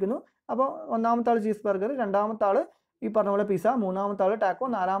ബർഗർ ഉപയോഗിക്കുന്നു. അപ്പോൾ ഒന്നാമത്തെ ആൾ ചീസ് ബർഗർ, രണ്ടാമത്തെ ആൾ ഈ പറഞ്ഞ പോലെ പിസ്സ, മൂന്നാമത്തെ ആൾ ടാക്കോ,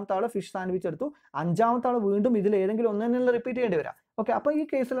 നാലാമത്തെ ആൾ ഫിഷ് സാൻഡ്വിച്ച് എടുത്തു, അഞ്ചാമത്തെ ആൾ വീണ്ടും ഇതിൽ ഏതെങ്കിലും ഒന്നെങ്കിലും റിപ്പീറ്റ് ചെയ്യേണ്ടി വരാം. ഓക്കെ, അപ്പോൾ ഈ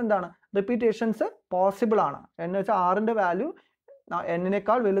കേസിൽ എന്താണ്? റിപ്പീറ്റേഷൻസ് പോസിബിൾ ആണ്. എന്ന് വെച്ചാൽ ആറിൻ്റെ വാല്യൂ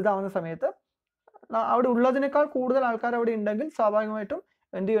n-നേക്കാൾ വലുതാവുന്ന സമയത്ത് അവിടെ ഉള്ളതിനേക്കാൾ കൂടുതൽ ആൾക്കാർ അവിടെ ഉണ്ടെങ്കിൽ സ്വാഭാവികമായിട്ടും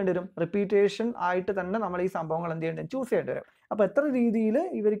എന്ത് ചെയ്യേണ്ടി വരും? റിപ്പീറ്റേഷൻ ആയിട്ട് തന്നെ നമ്മൾ ഈ സംഭവങ്ങൾ എന്ത് ചെയ്യേണ്ടി വരും? ചൂസ് ചെയ്യേണ്ടി വരും. അപ്പോൾ എത്ര രീതിയിൽ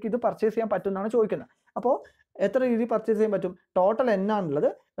ഇവർക്ക് ഇത് പർച്ചേസ് ചെയ്യാൻ പറ്റും എന്നാണ് ചോദിക്കുന്നത്. അപ്പോൾ എത്ര രീതിയിൽ പർച്ചേസ് ചെയ്യാൻ പറ്റും? ടോട്ടൽ n ആണുള്ളത്.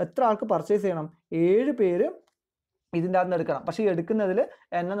 എത്ര ആൾക്ക് പർച്ചേസ് ചെയ്യണം? 7 പേര് ഇതിൻ്റെ അകത്ത് എടുക്കണം. പക്ഷേ ഈ എടുക്കുന്നതിൽ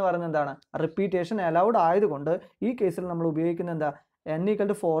n എന്ന് പറയുന്നത് എന്താണ്? റിപ്പീറ്റേഷൻ അലൗഡ് ആയതുകൊണ്ട് ഈ കേസിൽ നമ്മൾ ഉപയോഗിക്കുന്നത് എന്താ? n =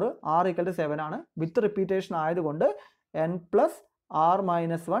 4, r = 7 ആണ്. വിത്ത് റിപ്പീറ്റേഷൻ ആയതുകൊണ്ട് n + r -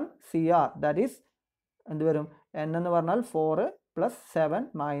 1 CR, that is എന്ത് വരും? n എന്ന് പറഞ്ഞാൽ 4 + 7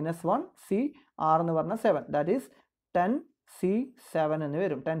 - 1 C, r എന്ന് പറഞ്ഞാൽ 7, ദാറ്റ് ഈസ് 10C7 എന്ന്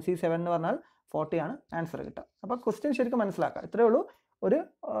വരും. 10C7 എന്ന് പറഞ്ഞാൽ 40 ആണ് ആൻസർ കിട്ടുക. അപ്പോൾ ക്വസ്റ്റ്യൻ ശരിക്കും മനസ്സിലാക്കുക. ഇത്രയേ ഉള്ളൂ. ഒരു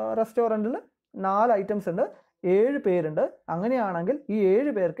റെസ്റ്റോറൻറ്റിൽ 4 ഐറ്റംസ് ഉണ്ട്, 7 പേരുണ്ട്. അങ്ങനെയാണെങ്കിൽ ഈ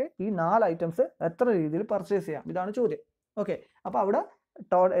 7 പേർക്ക് ഈ 4 ഐറ്റംസ് എത്ര രീതിയിൽ പർച്ചേസ് ചെയ്യാം? ഇതാണ് ചോദ്യം. ഓക്കെ, അപ്പോൾ അവിടെ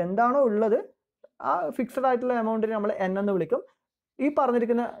എന്താണോ ഉള്ളത് ആ ഫിക്സഡ് ആയിട്ടുള്ള എമൗണ്ടിനെ നമ്മൾ n എന്ന് വിളിക്കും. ഈ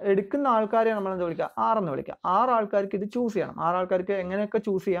പറഞ്ഞിരിക്കുന്ന എടുക്കുന്ന ആൾക്കാരെ നമ്മൾ എന്ത് വിളിക്കുക? r എന്ന് വിളിക്കുക. 6 ആൾക്കാർക്ക് ഇത് ചൂസ് ചെയ്യണം. 6 ആൾക്കാർക്ക് എങ്ങനെയൊക്കെ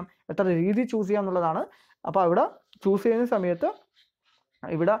ചൂസ് ചെയ്യാം, എത്ര രീതി ചൂസ് ചെയ്യാം എന്നുള്ളതാണ്. അപ്പോൾ ഇവിടെ ചൂസ് ചെയ്യുന്ന സമയത്ത്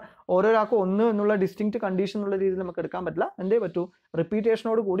ഇവിടെ ഓരോരാൾക്കും 1 എന്നുള്ള ഡിസ്റ്റിങ്ക്റ്റ് കണ്ടീഷൻ എന്നുള്ള രീതിയിൽ നമുക്ക് എടുക്കാൻ പറ്റില്ല. എന്തേ പറ്റൂ?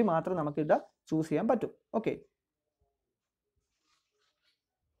 റിപ്പീറ്റേഷനോട് കൂടി മാത്രം നമുക്ക് ഇത് ചൂസ് ചെയ്യാൻ പറ്റും. ഓക്കെ,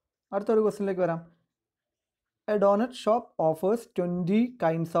 അടുത്തൊരു ക്വസ്റ്റ്യനിലേക്ക് വരാം. A donut shop offers 20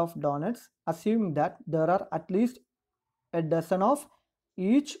 kinds of donuts, assuming that there are at least a dozen of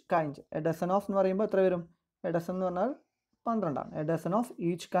each kind. A dozen of എന്ന് പറയുമ്പോൾ എത്ര വരും? A dozen എന്ന് പറഞ്ഞാൽ 12 ആണ്. A dozen of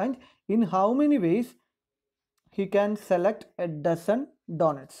each kind. In how many ways he can select a dozen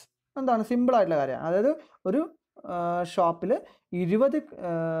donuts? എന്താണ്? Simple ആയിട്ടുള്ള കാര്യമാണ്. അതായത് ഒരു ഷോപ്പിൽ 20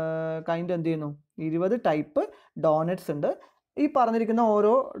 കൈൻഡ് എന്ത് ചെയ്യുന്നു? 20 ടൈപ്പ് ഡോണറ്റ്സ് ഉണ്ട്. ഈ പറഞ്ഞിരിക്കുന്ന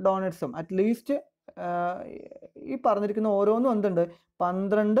ഓരോ ഡോണറ്റ്സും അറ്റ്ലീസ്റ്റ് ഈ പറഞ്ഞിരിക്കുന്ന ഓരോന്നും എന്തുണ്ട്?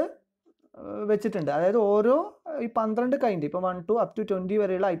 12 വെച്ചിട്ടുണ്ട്. അതായത് ഓരോ ഈ 12 കൈൻഡ്, ഇപ്പം 1 to up to 20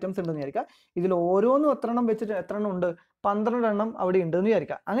 വരെയുള്ള ഐറ്റംസ് ഉണ്ടെന്ന് വിചാരിക്കുക. ഇതിൽ ഓരോന്നും എത്ര എണ്ണം വെച്ചിട്ട് എത്ര എണ്ണം ഉണ്ട്? 12 എണ്ണം അവിടെ ഉണ്ടെന്ന്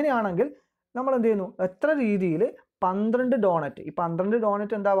വിചാരിക്കുക. അങ്ങനെയാണെങ്കിൽ നമ്മൾ എന്ത് ചെയ്യുന്നു? എത്ര രീതിയിൽ 12 ഡോണറ്റ്, ഈ 12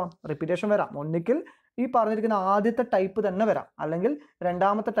 ഡോണറ്റ് എന്താവാം? റിപ്പീറ്റേഷൻ വരാം. ഒന്നിക്കിൽ ഈ പറഞ്ഞിരിക്കുന്ന ആദ്യത്തെ ടൈപ്പ് തന്നെ വരാം, അല്ലെങ്കിൽ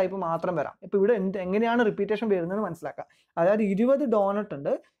രണ്ടാമത്തെ ടൈപ്പ് മാത്രം വരാം. ഇപ്പോൾ ഇവിടെ എങ്ങനെയാണ് റിപ്പീറ്റേഷൻ വരുന്നതെന്ന് മനസ്സിലാക്കുക. അതായത് 20 ഡോണറ്റ്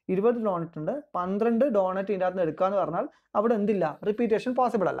ഉണ്ട്, 12 ഡോണറ്റ് ഇതിൻ്റെ അകത്ത് നിന്ന് എടുക്കുക എന്ന് പറഞ്ഞാൽ അവിടെ എന്തില്ല? റിപ്പീറ്റേഷൻ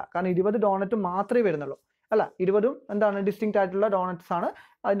പോസിബിൾ അല്ല. കാരണം 20 ഡോണറ്റ് മാത്രമേ വരുന്നുള്ളൂ. അല്ല, 20ഉം എന്താണ്? ഡിസ്റ്റിങ്ക്റ്റ് ആയിട്ടുള്ള ഡോണറ്റ്സ് ആണ്.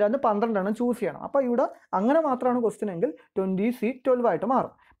 അതിൻ്റെ അകത്ത് 12 എണ്ണം ചൂസ് ചെയ്യണം. അപ്പോൾ ഇവിടെ അങ്ങനെ മാത്രമാണ് ക്വസ്റ്റ്യൻ എങ്കിൽ 20C12 ആയിട്ട്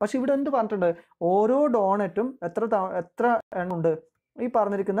മാറും. പക്ഷെ ഇവിടെ എന്ത് പറഞ്ഞിട്ടുണ്ട്? ഓരോ ഡോണറ്റും എത്ര എണ്ണം ഉണ്ട്? ഈ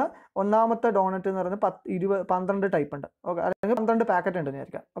പറഞ്ഞിരിക്കുന്ന ഒന്നാമത്തെ ഡോണറ്റ് എന്ന് പറയുന്നത് 12 ടൈപ്പ് ഉണ്ട്. ഓക്കെ, അല്ലെങ്കിൽ 12 പാക്കറ്റ് ഉണ്ടെന്ന്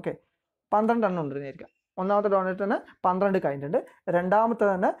വിചാരിക്കാം. ഓക്കെ, 12 എണ്ണം ഉണ്ടെന്ന് വിചാരിക്കാം. ഒന്നാമത്തെ ഡോണറ്റ് തന്നെ 12 കൈൻഡ് ഉണ്ട്, രണ്ടാമത്തെ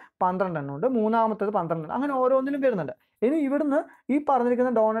തന്നെ 12 എണ്ണം ഉണ്ട്, മൂന്നാമത്തേത് 12 എണ്ണം, അങ്ങനെ ഓരോന്നിലും വരുന്നുണ്ട്. ഇനി ഇവിടുന്ന് ഈ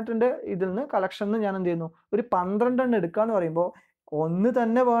പറഞ്ഞിരിക്കുന്ന ഡോണറ്റിൻ്റെ ഇതിൽ നിന്ന് കളക്ഷനിൽ ഞാൻ എന്ത് ചെയ്യുന്നു? ഒരു 12 എണ്ണം എടുക്കുക എന്ന് പറയുമ്പോൾ ഒന്ന്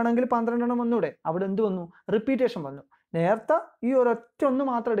തന്നെ വേണമെങ്കിൽ 12 എണ്ണം വന്നൂടെ? അവിടെ എന്ത് വന്നു? റിപ്പീറ്റേഷൻ വന്നു. നേരത്തെ ഈ ഒരൊറ്റ ഒന്ന്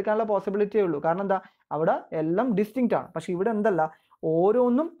മാത്രം എടുക്കാനുള്ള പോസിബിലിറ്റിയേ ഉള്ളൂ. കാരണം എന്താ? അവിടെ എല്ലാം ഡിസ്റ്റിങ്ക്റ്റ് ആണ്. പക്ഷെ ഇവിടെ എന്തല്ല,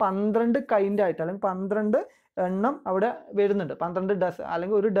 ഓരോന്നും 12 കൈൻഡ് ആയിട്ട് അല്ലെങ്കിൽ 12 എണ്ണം അവിടെ വരുന്നുണ്ട്. 12 ഡസൻ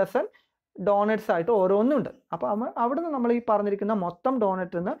അല്ലെങ്കിൽ ഒരു ഡസൻ ഡോണറ്റ്സ് ആയിട്ട് ഓരോന്നും ഉണ്ട്. അപ്പോൾ അവിടെ നിന്ന് നമ്മൾ ഈ പറഞ്ഞിരിക്കുന്ന മൊത്തം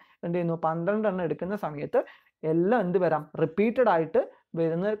ഡോണറ്റിൽ നിന്ന് എന്ത് ചെയ്യുന്നു? 12 എണ്ണം എടുക്കുന്ന സമയത്ത് എല്ലാം എന്ത് വരാം? റിപ്പീറ്റഡ് ആയിട്ട്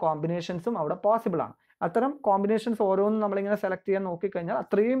വരുന്ന കോമ്പിനേഷൻസും അവിടെ പോസിബിൾ ആണ്. അത്തരം കോമ്പിനേഷൻസ് ഓരോന്നും നമ്മളിങ്ങനെ സെലക്ട് ചെയ്യാൻ നോക്കിക്കഴിഞ്ഞാൽ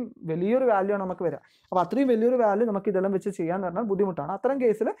അത്രയും വലിയൊരു വാല്യൂ ആണ് നമുക്ക് വരിക. അപ്പോൾ അത്രയും വലിയൊരു വാല്യൂ നമുക്ക് ഇതെല്ലാം വെച്ച് ചെയ്യാന്ന് പറഞ്ഞാൽ ബുദ്ധിമുട്ടാണ്. അത്തരം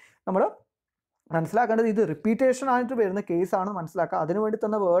കേസിൽ നമ്മൾ മനസ്സിലാക്കേണ്ടത് ഇത് റിപ്പീറ്റേഷൻ ആയിട്ട് വരുന്ന കേസാണ് മനസ്സിലാക്കുക. അതിനുവേണ്ടി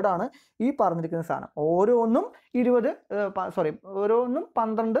തന്ന വേർഡാണ് ഈ പറഞ്ഞിരിക്കുന്ന സാധനം. ഓരോന്നും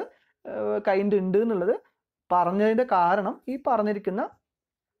 12 കൈൻഡ് ഉണ്ട് എന്നുള്ളത് പറഞ്ഞതിൻ്റെ കാരണം ഈ പറഞ്ഞിരിക്കുന്ന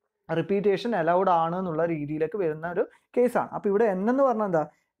റിപ്പീറ്റേഷൻ അലൗഡ് ആണ് എന്നുള്ള രീതിയിലേക്ക് വരുന്ന ഒരു കേസാണ്. അപ്പോൾ ഇവിടെ n എന്ന് പറഞ്ഞാൽ എന്താ?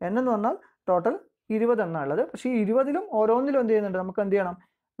 n എന്ന് പറഞ്ഞാൽ ടോട്ടൽ 20 എണ്ണം ഉള്ളത്. പക്ഷേ ഈ 20ലും ഓരോന്നിലും എന്ത് ചെയ്യുന്നുണ്ട്? നമുക്ക് എന്ത് ചെയ്യണം?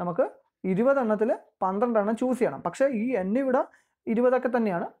 നമുക്ക് 20 എണ്ണത്തിൽ 12 എണ്ണം ചൂസ് ചെയ്യണം. പക്ഷേ ഈ n ഇവിടെ 20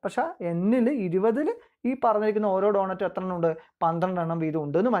 തന്നെയാണ്. പക്ഷേ എന്നിൽ 20ൽ ഈ പറഞ്ഞിരിക്കുന്ന ഓരോ ഡോണറ്റ് എത്ര എണ്ണം ഉണ്ട്? 12 എണ്ണം വീതം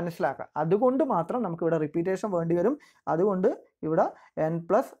ഉണ്ട് എന്ന് മനസ്സിലാക്കുക. അതുകൊണ്ട് മാത്രം നമുക്ക് ഇവിടെ റിപ്പീറ്റേഷൻ വേണ്ടി വരും. അതുകൊണ്ട് ഇവിടെ n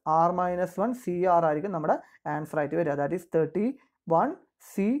 + r - 1 CR ആയിരിക്കും നമ്മുടെ ആൻസർ ആയിട്ട് വരിക. That is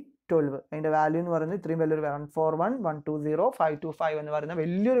 31C12. അതിൻ്റെ വാല്യൂ എന്ന് പറയുന്നത് ഇത്രയും വലിയൊരു 141 120 525 എന്ന് പറയുന്ന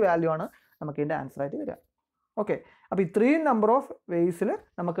വലിയൊരു വാല്യൂ ആണ് നമുക്ക് ഇതിൻ്റെ ആൻസർ ആയിട്ട് വരിക. ഓക്കെ, അപ്പോൾ ഇത്രയും നമ്പർ ഓഫ് വേസിൽ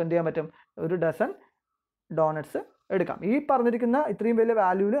നമുക്ക് എന്ത് ചെയ്യാൻ പറ്റും? ഒരു ഡസൻ ഡോണറ്റ്സ് എടുക്കാം. ഈ പറഞ്ഞിരിക്കുന്ന ഇത്രയും വലിയ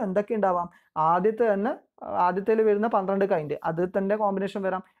വാല്യൂവിൽ എന്തൊക്കെ ഉണ്ടാവാം? ആദ്യത്തേൽ വരുന്ന 12 കൈൻഡ്, അതിൽ തന്നെ കോമ്പിനേഷൻ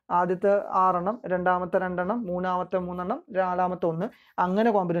വരാം. ആദ്യത്തെ 6 എണ്ണം, രണ്ടാമത്തെ 2 എണ്ണം, മൂന്നാമത്തെ 3 എണ്ണം, നാലാമത്തെ 1, അങ്ങനെ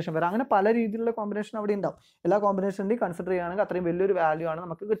കോമ്പിനേഷൻ വരാം. അങ്ങനെ പല രീതിയിലുള്ള കോമ്പിനേഷൻ അവിടെ ഉണ്ടാവും. എല്ലാ കോമ്പിനേഷൻ്റെയും കൺസിഡർ ചെയ്യുകയാണെങ്കിൽ അത്രയും വലിയൊരു വാല്യൂ ആണ്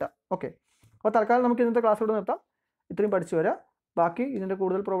നമുക്ക് കിട്ടുക. ഓക്കെ, അപ്പോൾ തൽക്കാലം നമുക്ക് ഇന്നത്തെ ക്ലാസ് ഇവിടെ നിർത്താം. ഇത്രയും പഠിച്ചു വരാം. ബാക്കി ഇതിൻ്റെ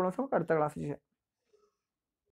കൂടുതൽ പ്രോബ്ലംസ് നമുക്ക് അടുത്ത ക്ലാസ്സിൽ ചെയ്യാം.